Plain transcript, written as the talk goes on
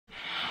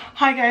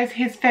Hi guys,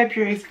 here's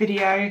February's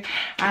video.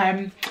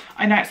 I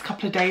know it's a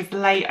couple of days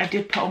late. I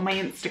did put on my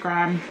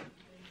Instagram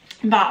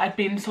that I'd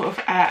been sort of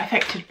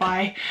affected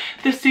by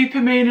the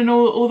supermoon and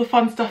all the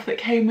fun stuff that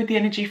came with the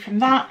energy from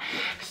that.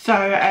 So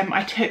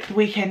I took the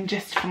weekend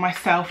just for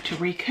myself to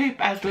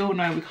recoup. As we all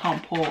know, we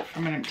can't pour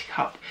from an empty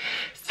cup.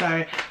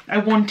 So I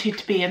wanted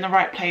to be in the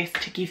right place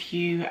to give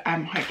you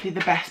hopefully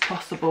the best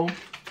possible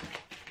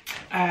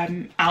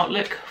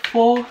outlook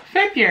for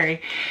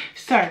February.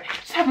 So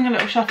just having a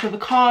little shuffle of the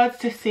cards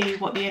to see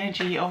what the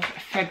energy of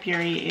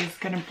February is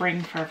going to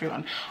bring for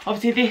everyone.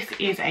 Obviously this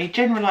is a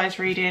generalized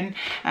reading.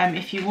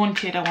 If you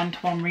wanted a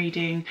one-to-one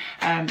reading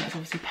that's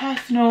obviously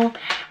personal,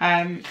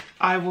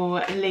 I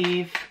will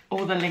leave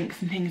all the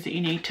links and things that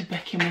you need to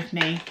book in with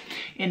me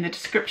in the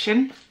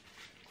description.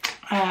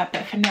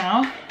 But for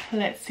now,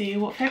 let's see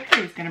what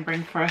February is going to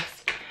bring for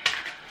us.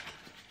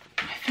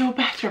 I feel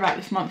better about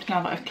this month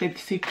now that I've cleared the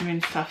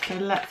supermoon stuff, so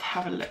let's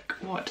have a look.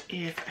 What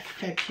is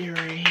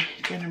February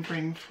going to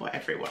bring for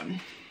everyone?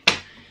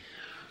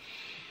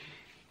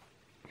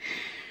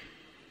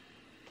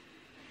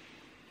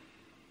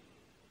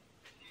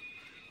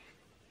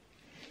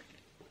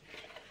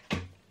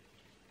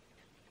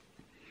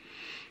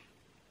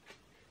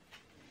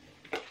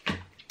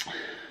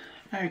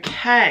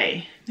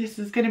 Okay, this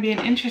is going to be an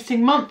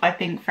interesting month, I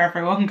think, for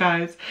everyone,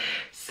 guys.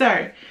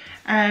 So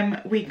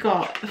we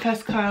got, the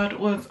first card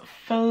was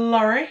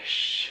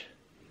Flourish,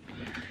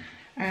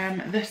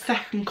 the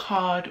second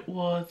card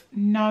was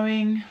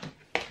Knowing,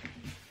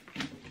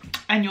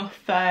 and your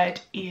third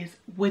is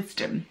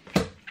Wisdom.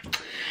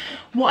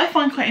 What I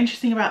find quite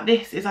interesting about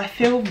this is I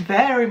feel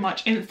very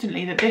much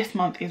instantly that this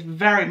month is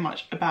very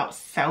much about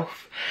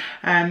self,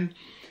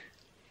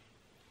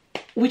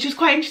 which is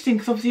quite interesting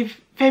because obviously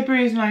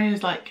February is known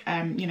as like,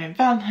 you know,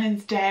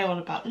 Valentine's Day, all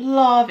about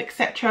love,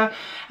 etc.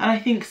 And I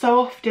think so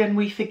often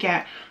we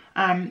forget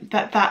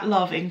that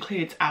love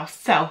includes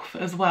ourself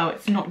as well.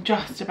 It's not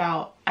just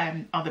about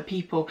other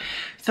people.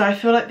 So I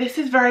feel like this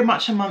is very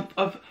much a month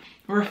of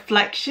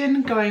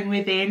reflection, going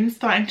within,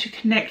 starting to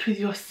connect with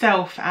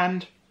yourself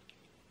and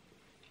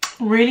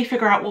really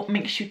figure out what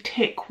makes you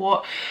tick,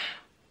 what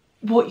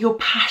your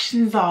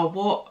passions are,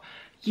 what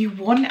you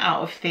want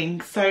out of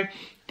things. So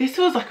this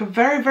feels like a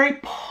very, very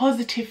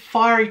positive,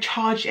 fiery,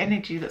 charged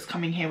energy that's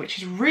coming here, which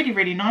is really,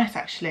 really nice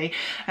actually.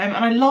 And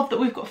I love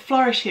that we've got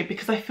Flourish here,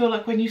 because I feel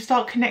like when you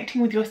start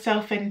connecting with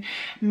yourself and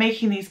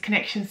making these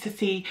connections to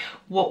see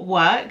what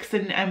works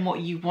and what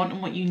you want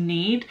and what you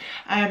need,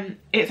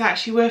 it's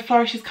actually where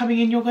Flourish is coming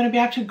in. You're going to be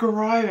able to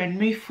grow and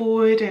move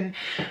forward and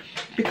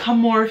become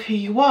more of who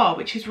you are,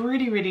 which is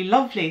really, really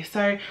lovely.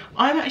 So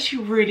I'm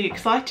actually really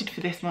excited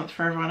for this month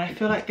for everyone. I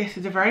feel like this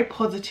is a very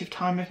positive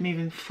time of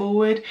moving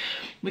forward.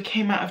 We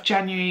came out of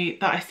January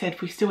that I said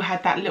we still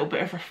had that little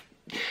bit of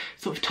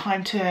sort of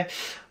time to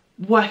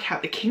work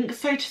out the kinks,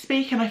 so to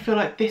speak, and I feel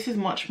like this is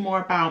much more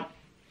about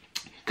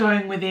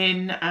going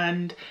within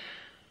and,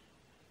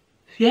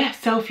 yeah,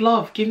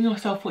 self-love, giving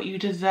yourself what you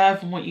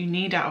deserve and what you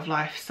need out of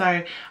life.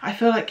 So I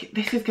feel like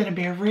this is going to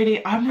be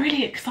I'm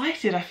really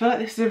excited. I feel like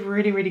this is a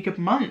really, really good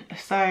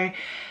month. So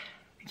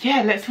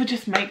yeah, let's all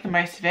just make the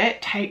most of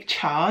it, take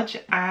charge,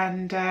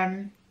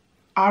 and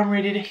I'm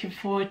really looking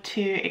forward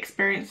to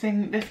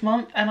experiencing this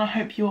month, and I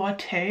hope you are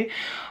too.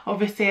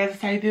 Obviously, as I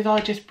say, these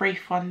are just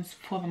brief ones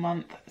for the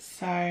month.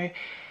 So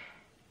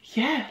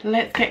yeah,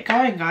 let's get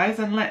going, guys,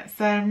 and let's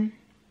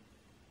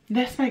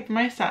make the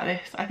most out of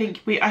this. I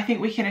think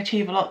we can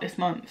achieve a lot this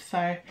month.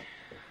 So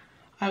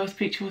I will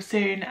speak to you all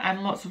soon,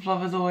 and lots of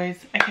love as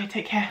always. Okay,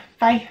 take care.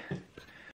 Bye.